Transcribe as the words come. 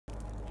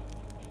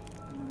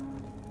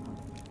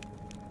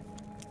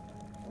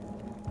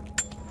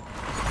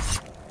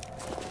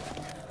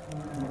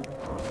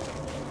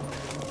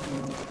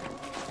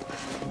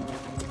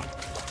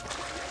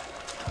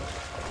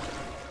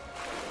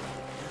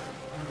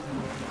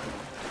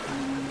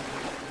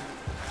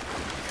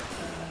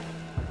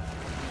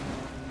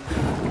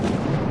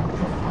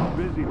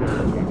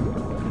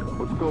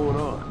going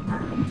on?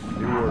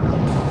 New order.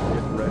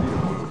 Getting ready to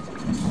move.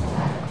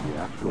 The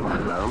actual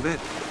ground it?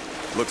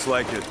 Looks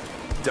like it.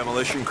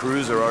 Demolition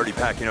crews are already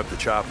packing up the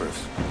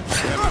choppers.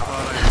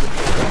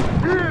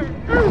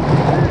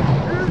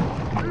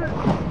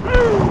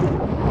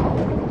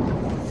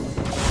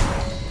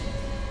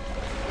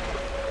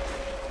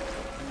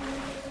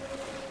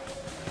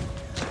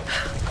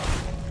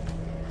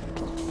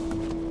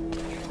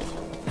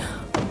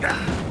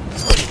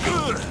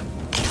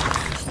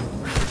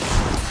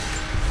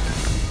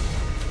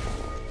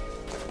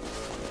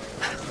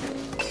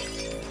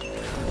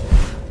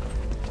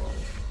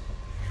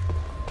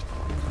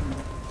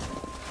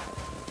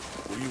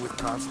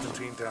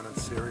 Down in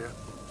Syria?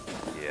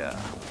 Yeah,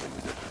 it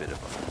was a bit of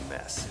a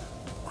mess.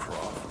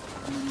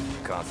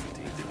 Croft.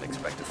 Constantine didn't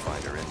expect to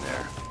find her in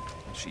there.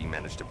 She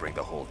managed to bring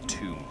the whole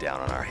tomb down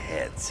on our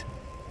heads.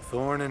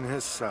 Thorn in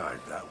his side,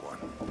 that one.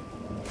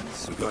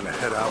 So we're gonna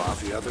head out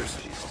with the others?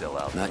 She's still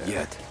out Not there.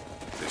 yet.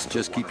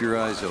 Just keep your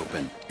eyes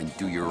open and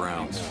do your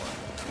rounds.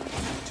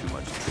 Too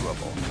much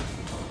trouble.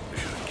 They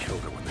should have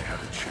killed her when they had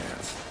a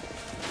chance.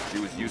 She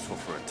was useful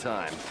for a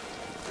time.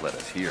 Let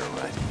us hear,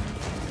 right?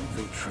 You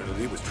think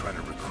Trinity was trying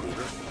to recruit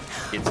her?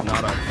 It's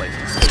not our place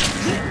to say.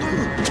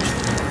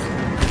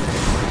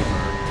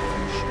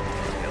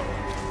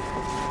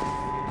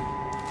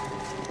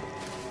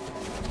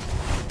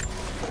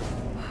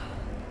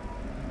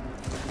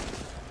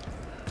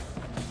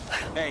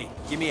 Hey,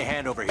 give me a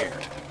hand over here.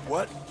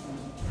 What?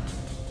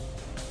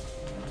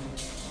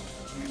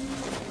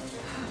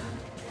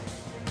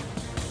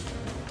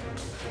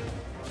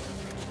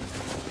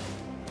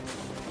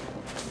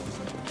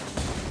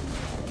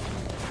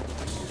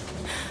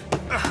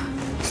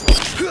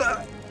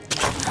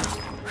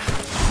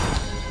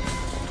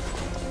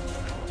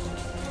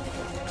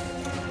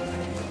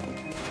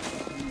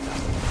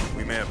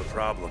 We may have a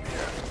problem here.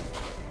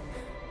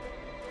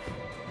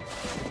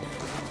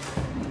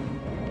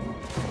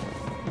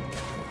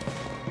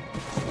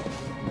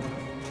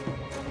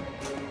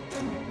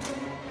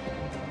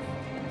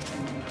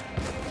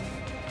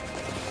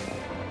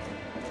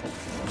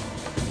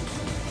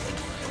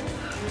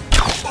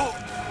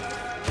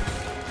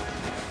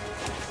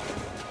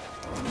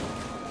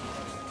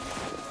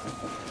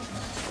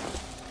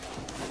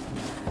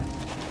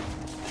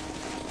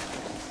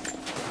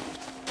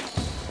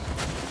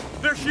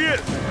 There she is!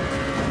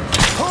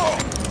 Oh!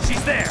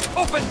 She's there!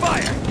 Open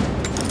fire!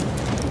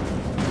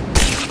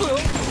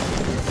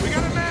 We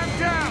got a man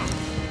down!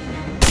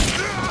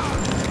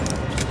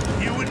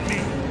 You and me.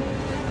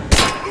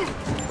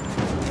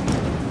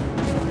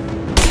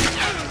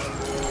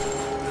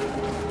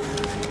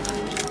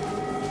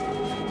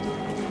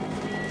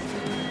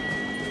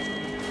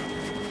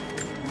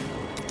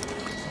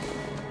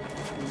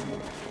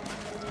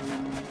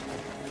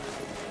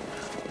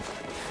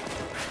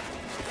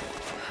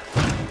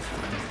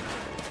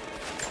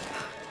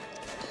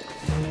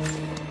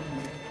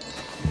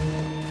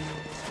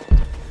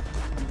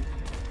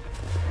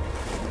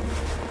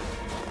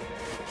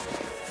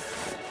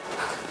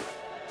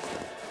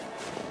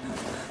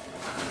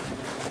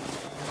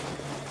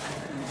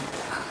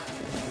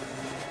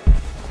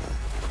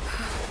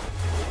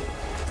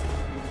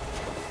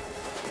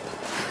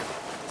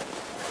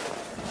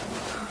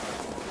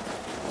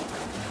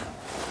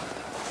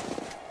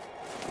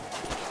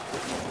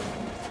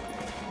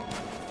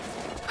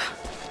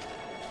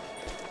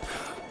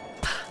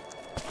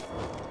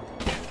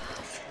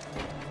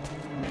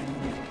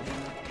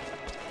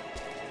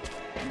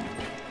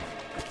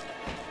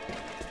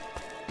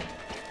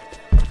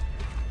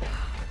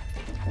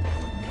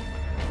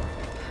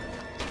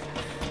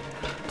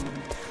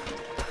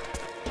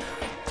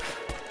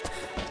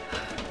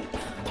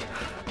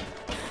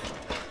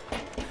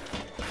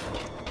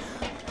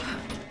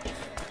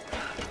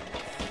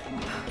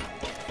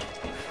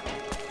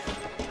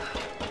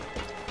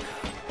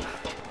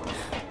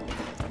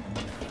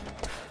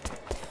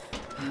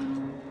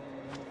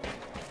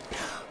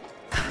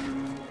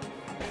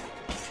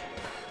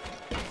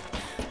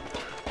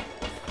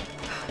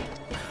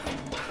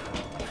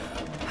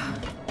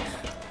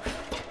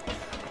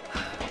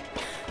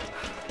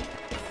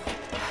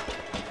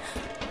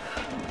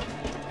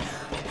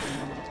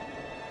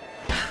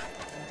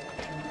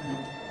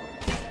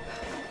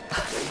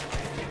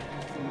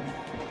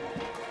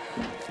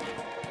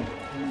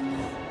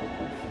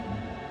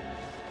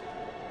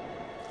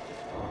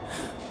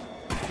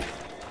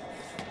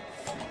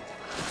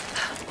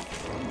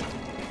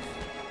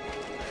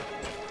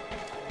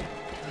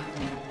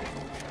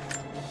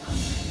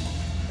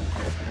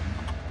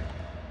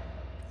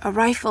 A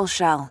rifle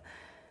shell,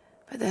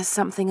 but there's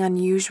something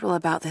unusual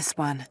about this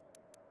one.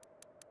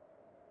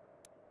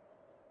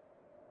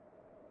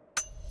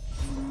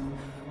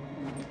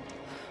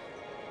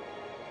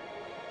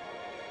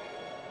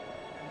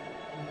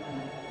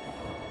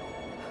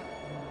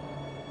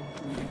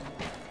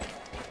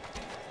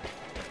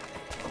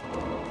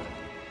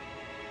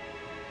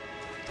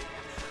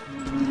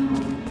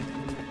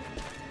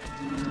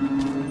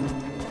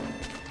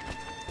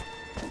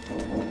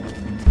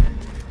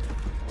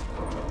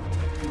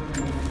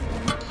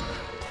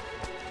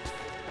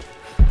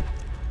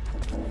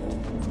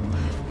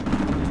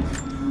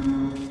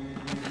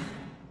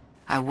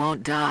 I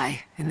won't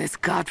die in this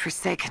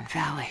godforsaken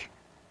valley.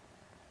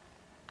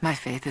 My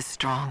faith is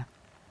strong.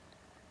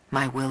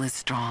 My will is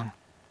strong.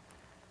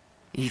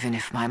 Even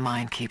if my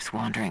mind keeps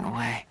wandering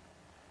away.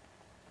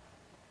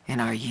 In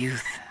our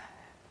youth,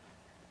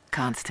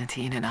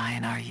 Constantine and I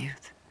in our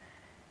youth,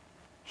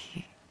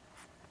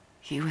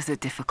 he was a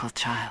difficult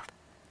child.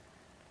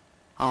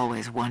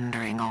 Always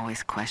wondering,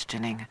 always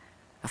questioning,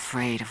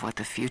 afraid of what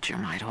the future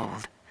might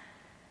hold.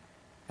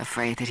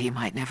 Afraid that he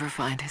might never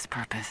find his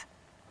purpose.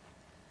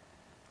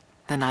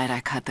 The night I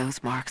cut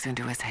those marks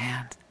into his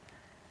hands,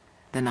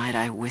 the night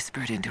I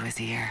whispered into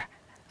his ear,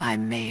 I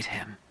made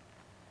him.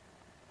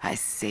 I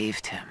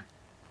saved him.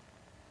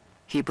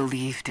 He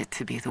believed it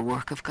to be the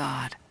work of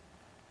God,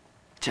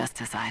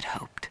 just as I'd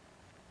hoped.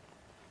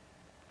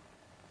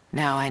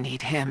 Now I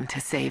need him to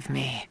save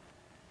me.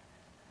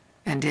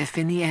 And if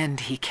in the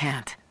end he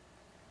can't,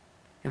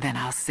 then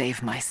I'll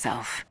save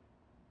myself.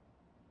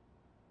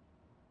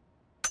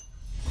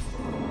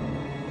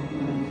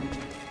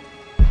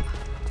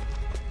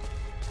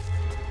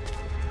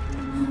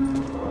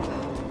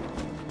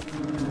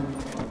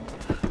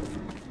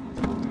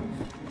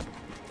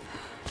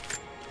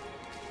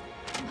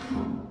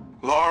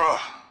 Lara!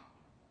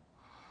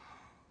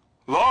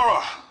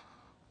 Lara!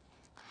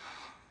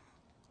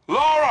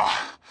 Lara!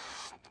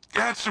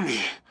 Answer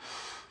me.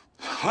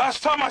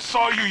 Last time I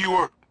saw you, you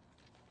were...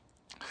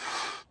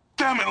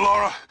 Damn it,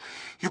 Lara.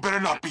 You better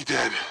not be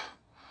dead.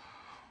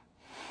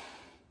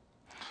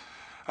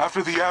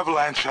 After the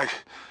avalanche,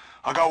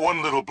 I got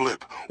one little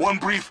blip, one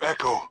brief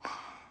echo.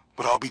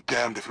 But I'll be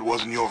damned if it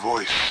wasn't your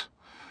voice.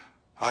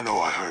 I know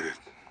I heard it.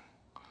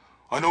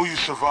 I know you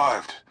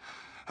survived.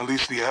 At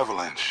least the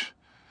avalanche.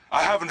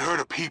 I haven't heard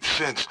a peep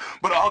since,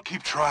 but I'll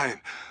keep trying.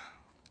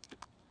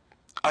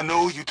 I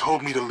know you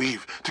told me to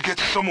leave, to get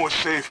somewhere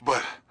safe,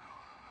 but...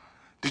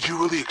 Did you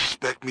really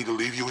expect me to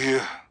leave you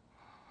here?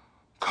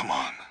 Come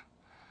on.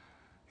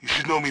 You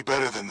should know me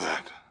better than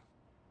that.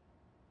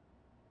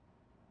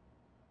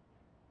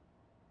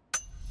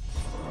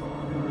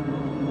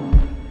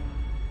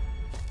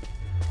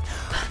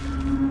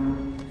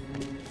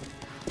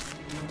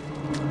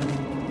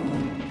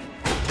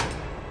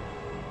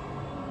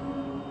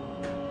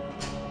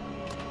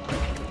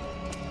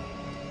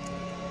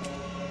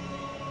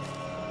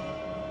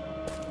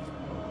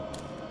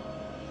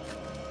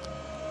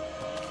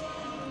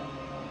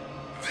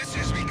 This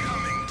is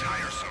becoming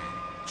tiresome.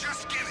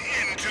 Just give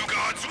in to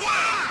God's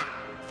will!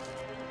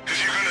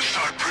 If you're gonna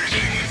start preaching,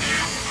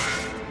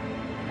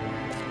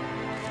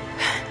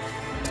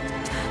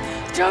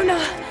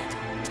 Jonah!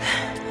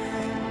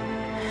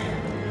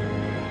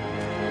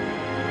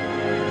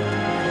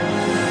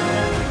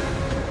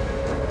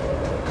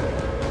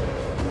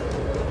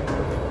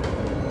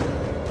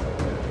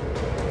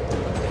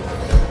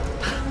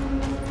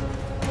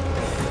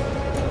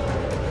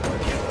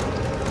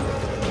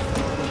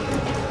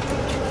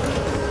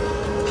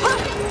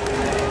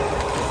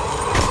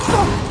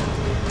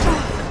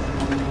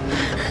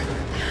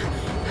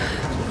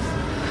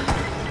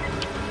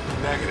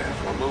 Negative.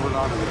 We're moving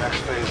on to the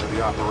next phase of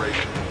the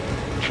operation.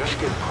 Just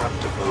get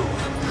prepped to move.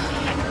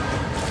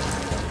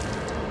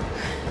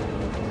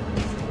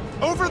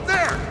 Over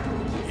there!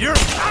 You're...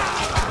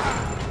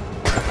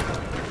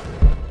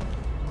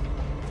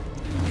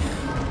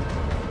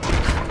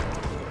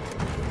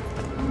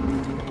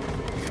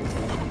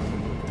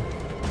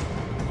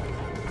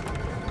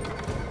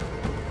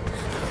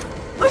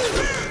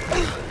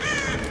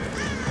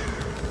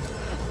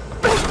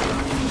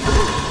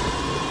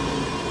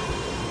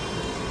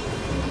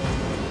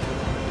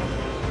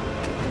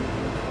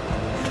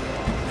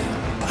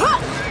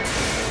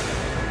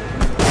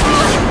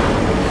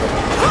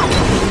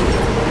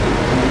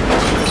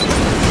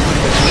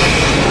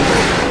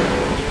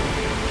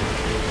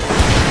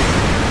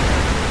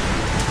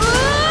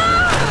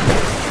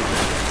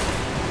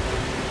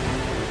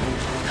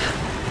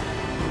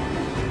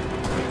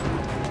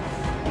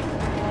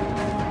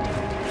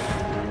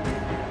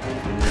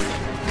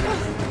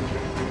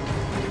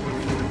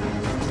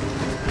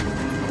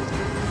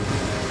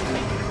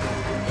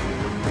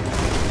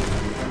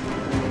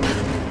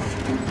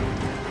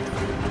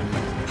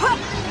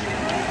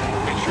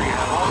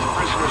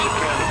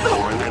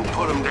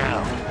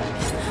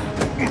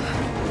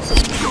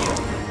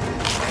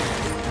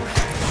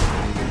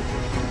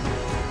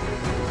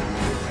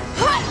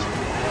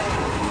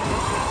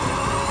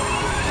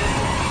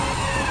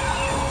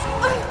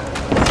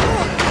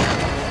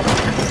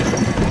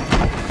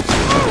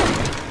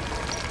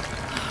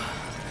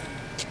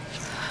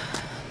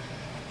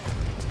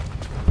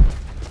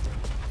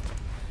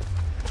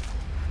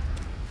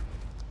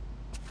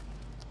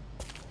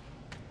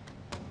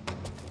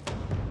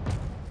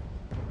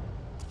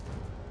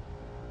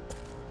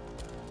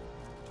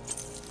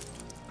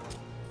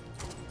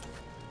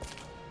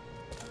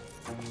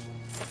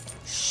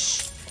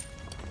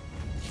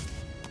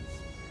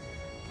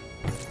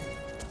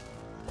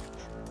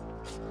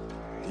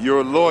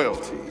 Your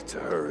loyalty to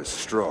her is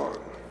strong.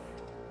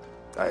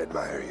 I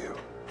admire you.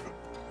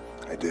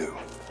 I do.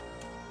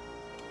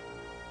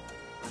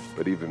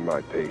 But even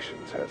my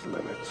patience has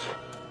limits.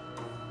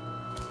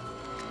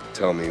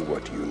 Tell me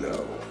what you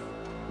know.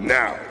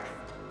 Now!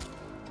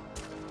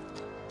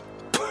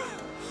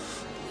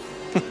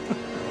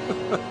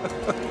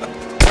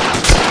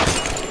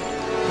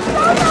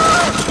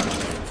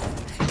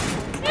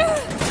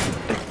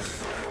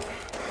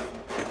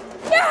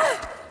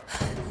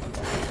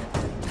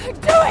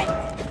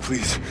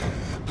 Please,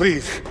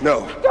 please,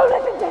 no. Don't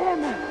listen to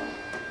him!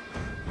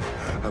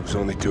 I was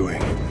only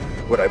doing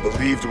what I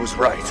believed was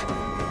right.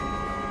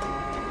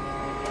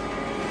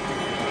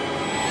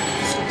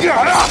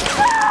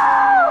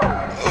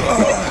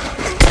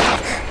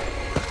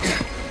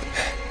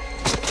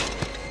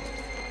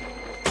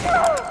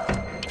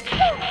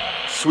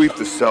 Sweep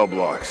the cell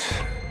blocks.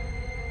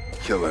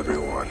 Kill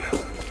everyone.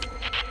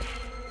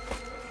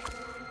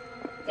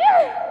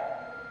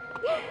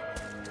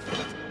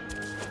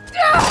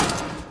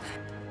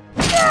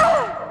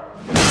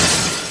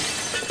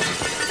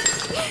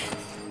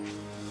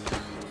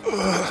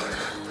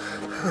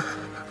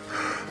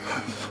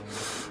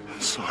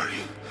 Sorry.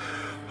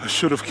 I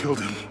should have killed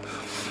him.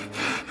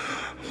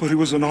 But he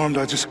was unarmed,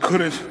 I just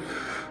couldn't.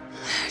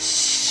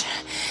 Shh.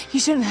 You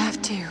shouldn't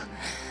have to.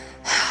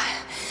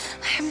 I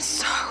am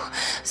so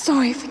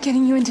sorry for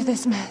getting you into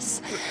this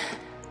mess.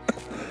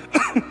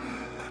 I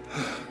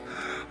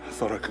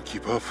thought I could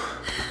keep up.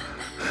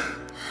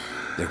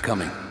 They're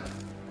coming.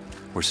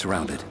 We're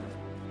surrounded.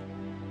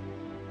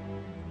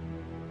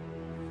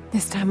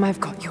 This time I've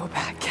got your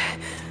back.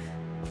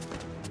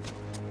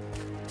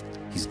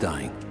 He's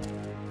dying.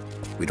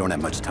 We don't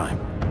have much time.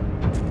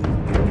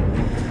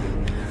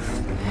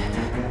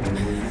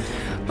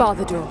 Bar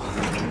the door.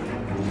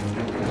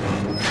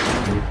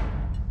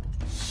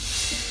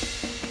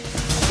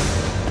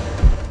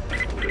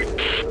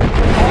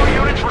 All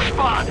units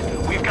respond.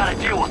 We've got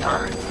to deal with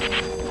her.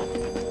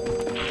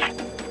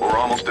 We're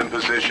almost in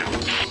position.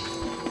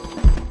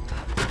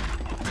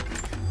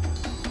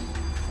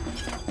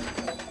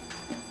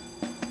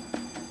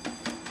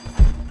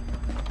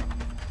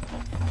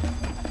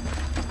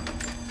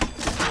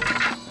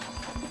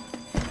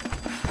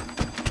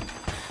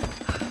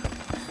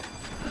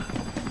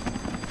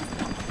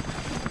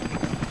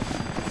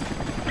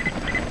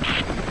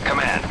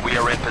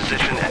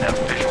 Position and have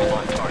visual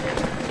on target.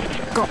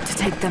 Got to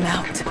take them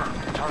out.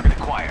 Target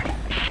acquired.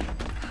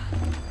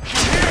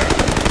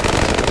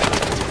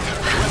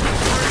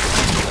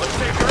 Let's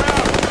take her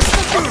out.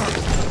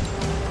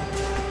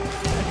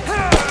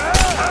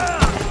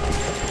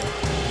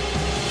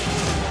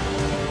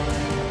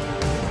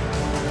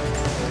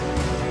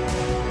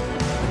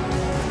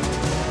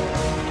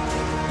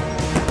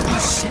 Oh,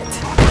 shit.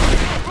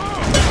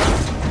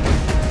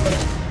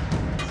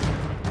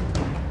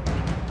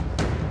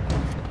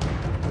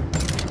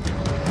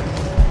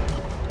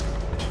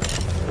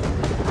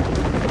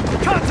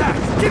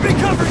 Keep it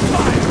covered,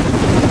 fire!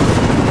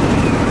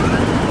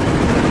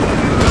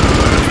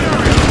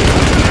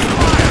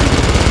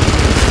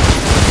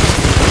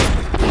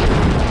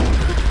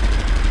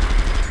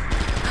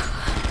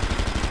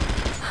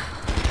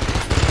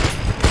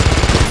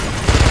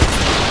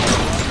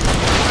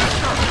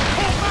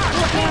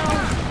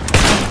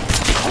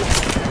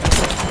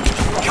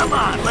 Come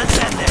on, let's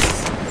end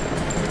this!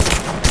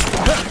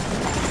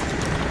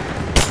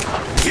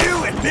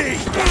 You and me!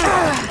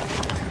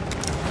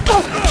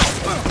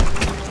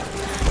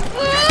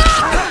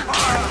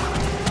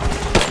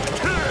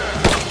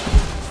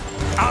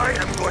 I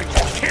am going to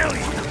kill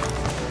you!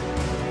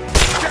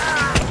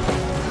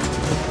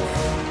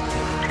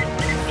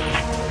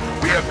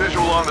 We have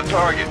visual on the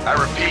target. I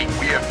repeat,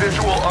 we have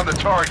visual on the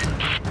target.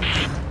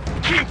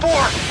 Team 4,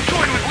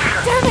 join with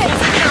leader! Damn it!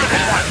 Take care of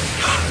this one!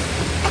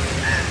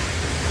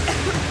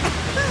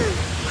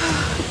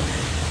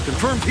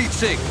 Confirm heat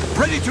sink.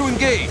 Ready to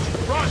engage.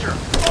 Roger,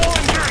 all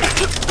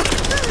engaged!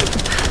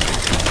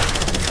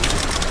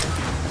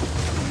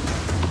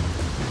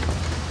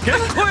 Get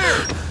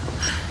cleared!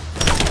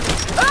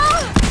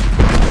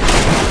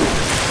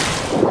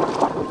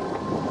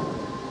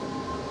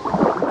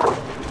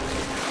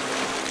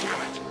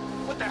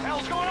 What the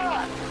hell's going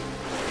on?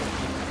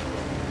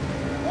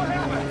 What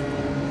happened?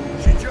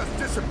 She just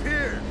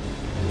disappeared.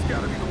 It's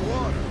gotta be the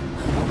water.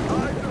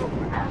 Eyes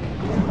open.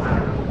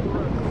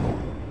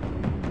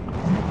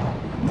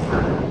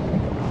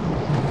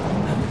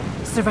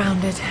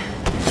 Surrounded.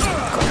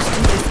 Got to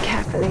do this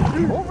carefully.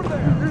 Over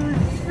there.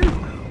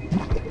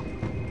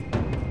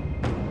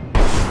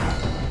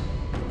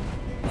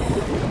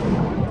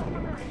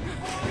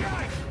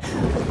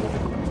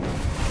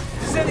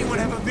 Does anyone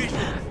have a vision?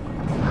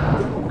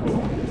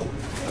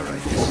 All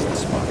right, this is the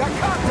spot. Got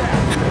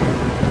contact!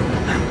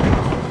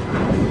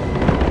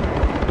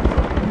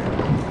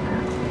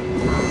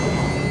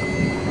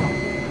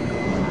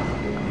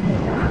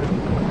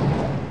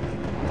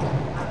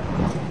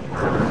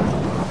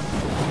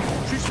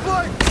 She's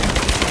flying.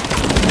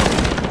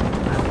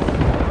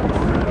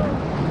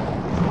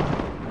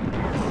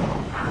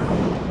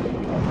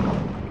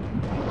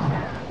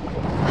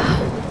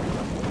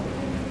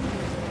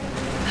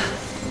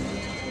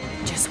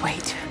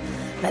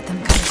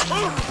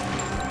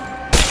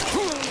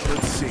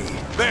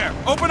 There,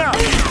 open up!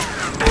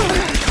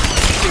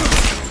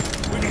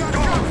 We've got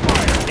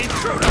crossfire!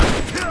 Intruder!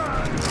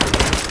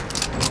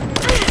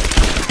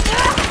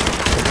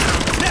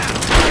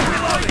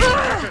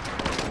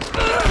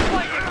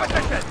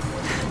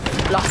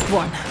 Lost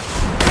one.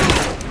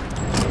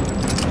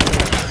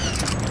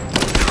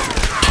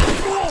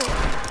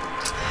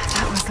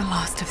 That was the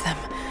last of them.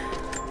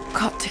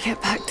 Got to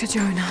get back to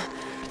Jonah.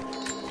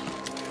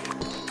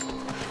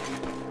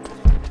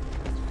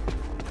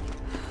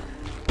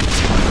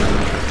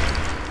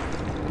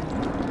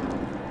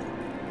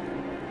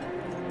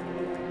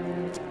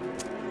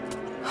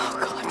 Oh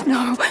God,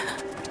 no.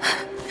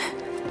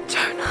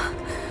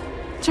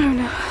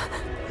 Jonah.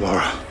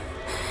 Laura.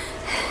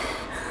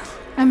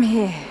 I'm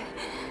here.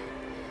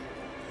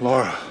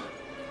 Laura.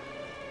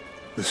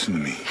 Listen to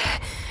me.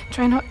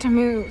 Try not to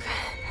move.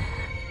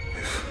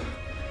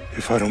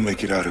 If I don't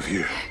make it out of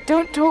here...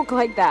 Don't talk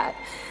like that.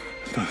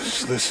 No,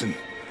 just listen.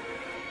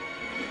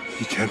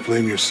 You can't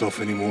blame yourself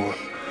anymore.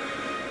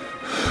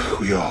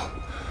 We all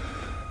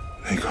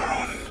make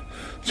our own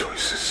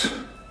choices.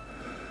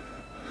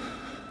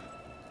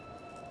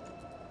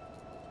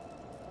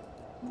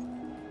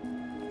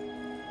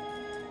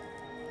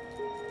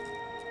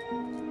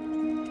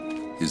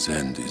 His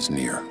end is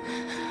near.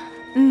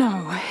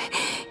 No,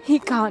 he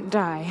can't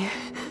die.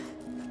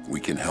 We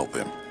can help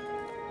him.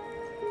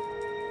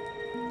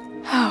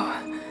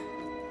 How?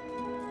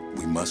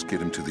 We must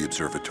get him to the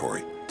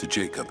observatory, to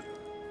Jacob.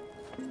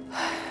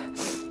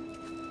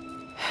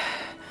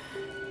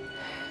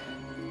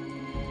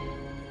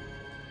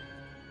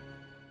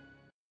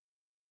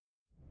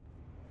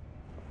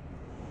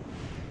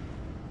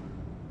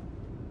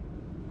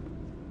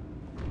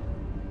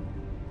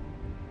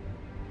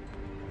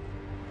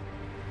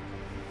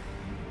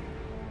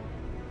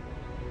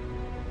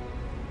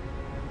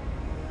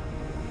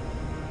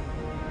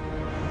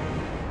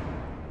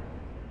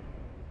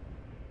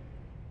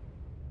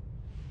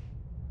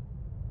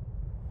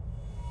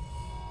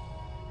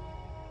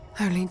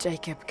 Only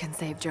Jacob can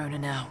save Jonah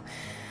now.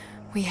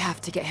 We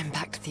have to get him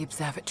back to the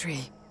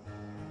observatory.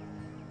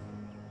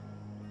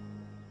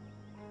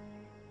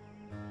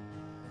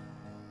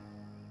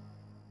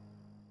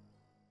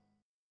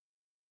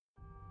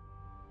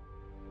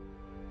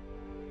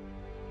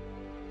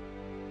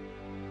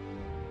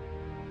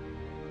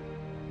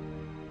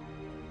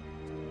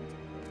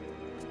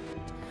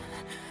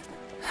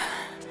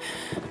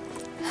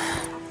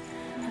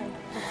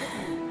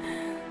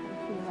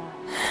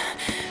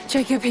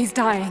 Jacob, he's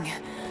dying.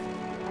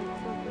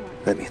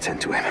 Let me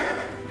attend to him.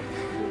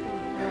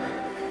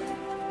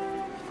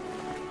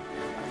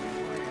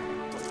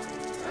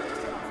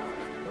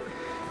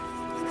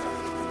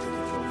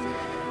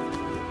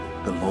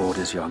 The Lord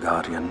is your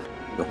guardian,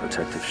 your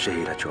protective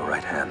shade at your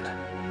right hand.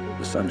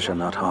 The sun shall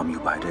not harm you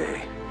by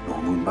day,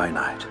 nor moon by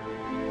night.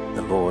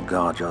 The Lord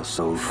guard your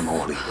soul from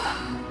all evil.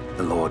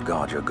 The Lord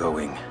guard your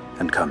going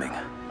and coming,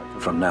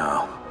 from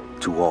now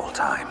to all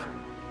time.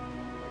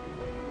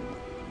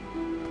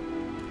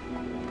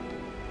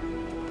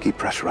 Keep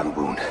pressure on the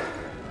wound.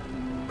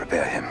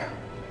 Prepare him.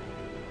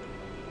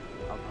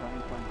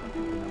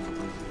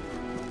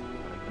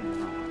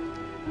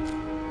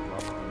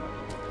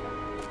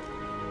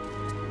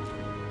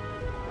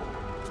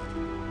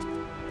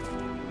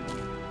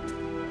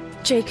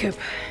 Jacob,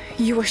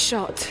 you were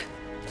shot.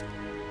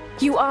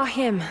 You are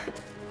him,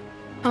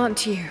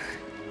 aren't you?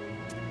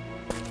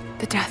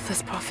 The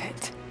Deathless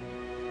Prophet.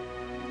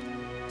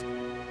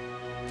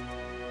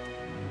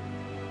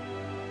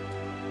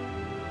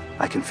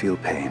 I can feel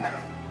pain.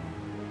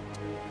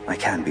 I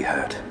can be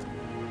hurt.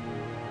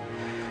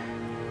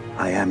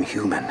 I am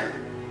human.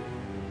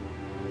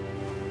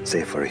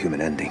 Save for a human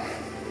ending.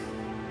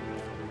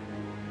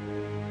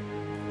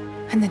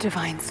 And the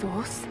Divine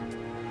Source?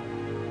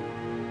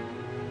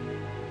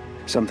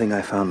 Something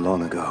I found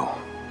long ago.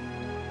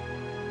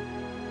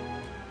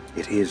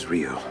 It is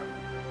real.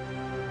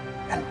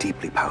 And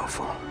deeply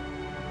powerful.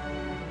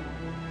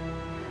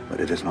 But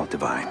it is not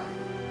divine.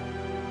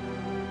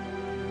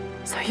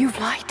 So you've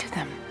lied to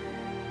them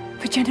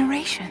for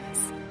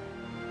generations.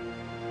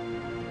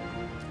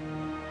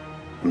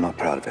 I'm not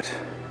proud of it.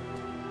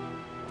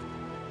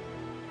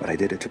 But I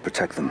did it to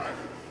protect them.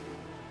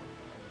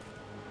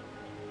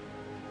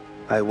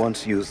 I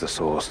once used the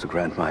Source to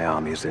grant my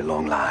armies their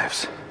long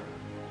lives.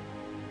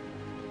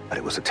 But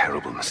it was a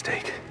terrible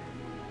mistake.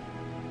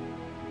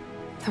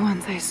 The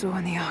ones I saw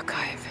in the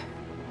archive.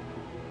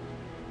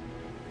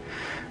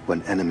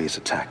 When enemies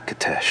attacked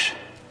Katesh,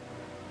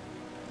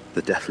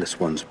 the Deathless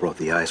Ones brought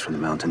the ice from the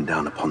mountain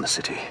down upon the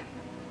city.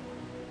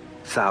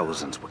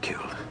 Thousands were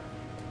killed.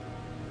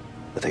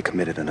 But they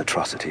committed an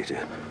atrocity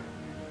to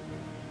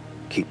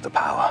keep the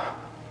power.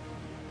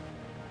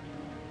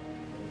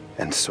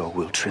 And so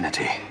will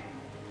Trinity.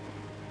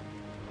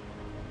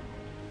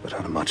 But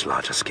on a much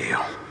larger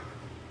scale.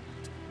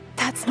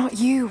 That's not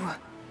you.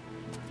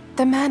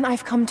 The man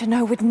I've come to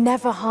know would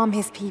never harm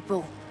his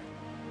people.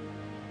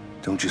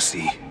 Don't you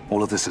see?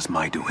 All of this is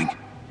my doing.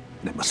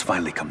 And it must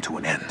finally come to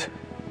an end.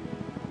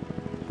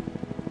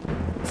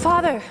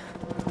 Father!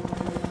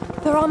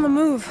 They're on the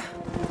move.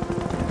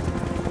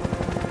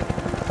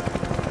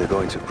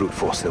 going to brute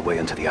force their way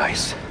into the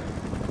ice.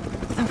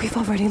 Then we've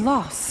already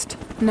lost.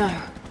 No.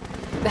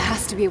 There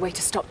has to be a way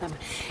to stop them.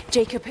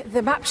 Jacob,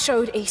 the map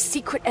showed a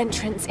secret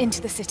entrance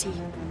into the city.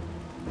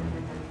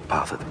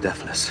 Path of the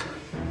Deathless.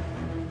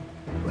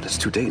 But it's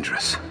too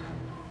dangerous.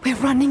 We're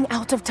running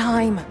out of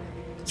time.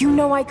 You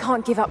know I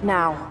can't give up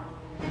now.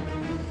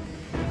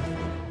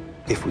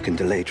 If we can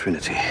delay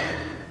Trinity,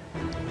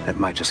 that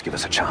might just give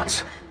us a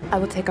chance. I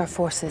will take our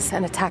forces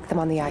and attack them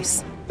on the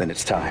ice. Then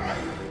it's time.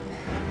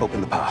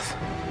 Open the path.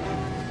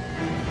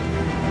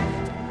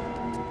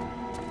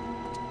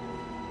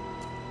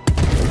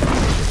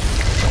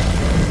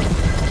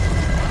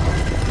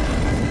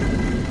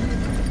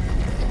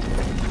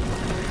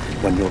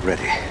 When you're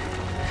ready,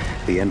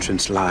 the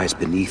entrance lies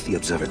beneath the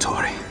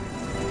observatory.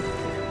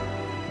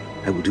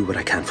 I will do what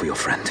I can for your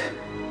friend.